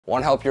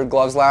Want to help your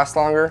gloves last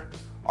longer?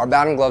 Our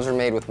batting gloves are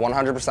made with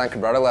 100%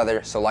 Cabretta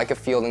leather, so like a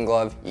fielding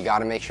glove, you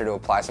gotta make sure to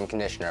apply some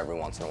conditioner every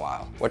once in a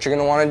while. What you're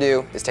gonna wanna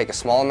do is take a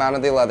small amount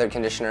of the leather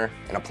conditioner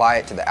and apply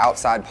it to the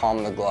outside palm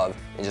of the glove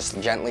and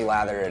just gently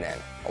lather it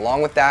in.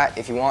 Along with that,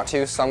 if you want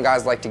to, some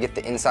guys like to get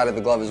the inside of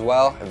the glove as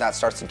well. If that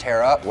starts to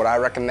tear up, what I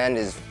recommend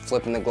is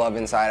flipping the glove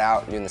inside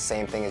out and doing the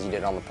same thing as you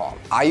did on the palm.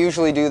 I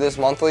usually do this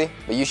monthly,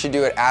 but you should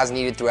do it as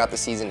needed throughout the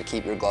season to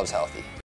keep your gloves healthy.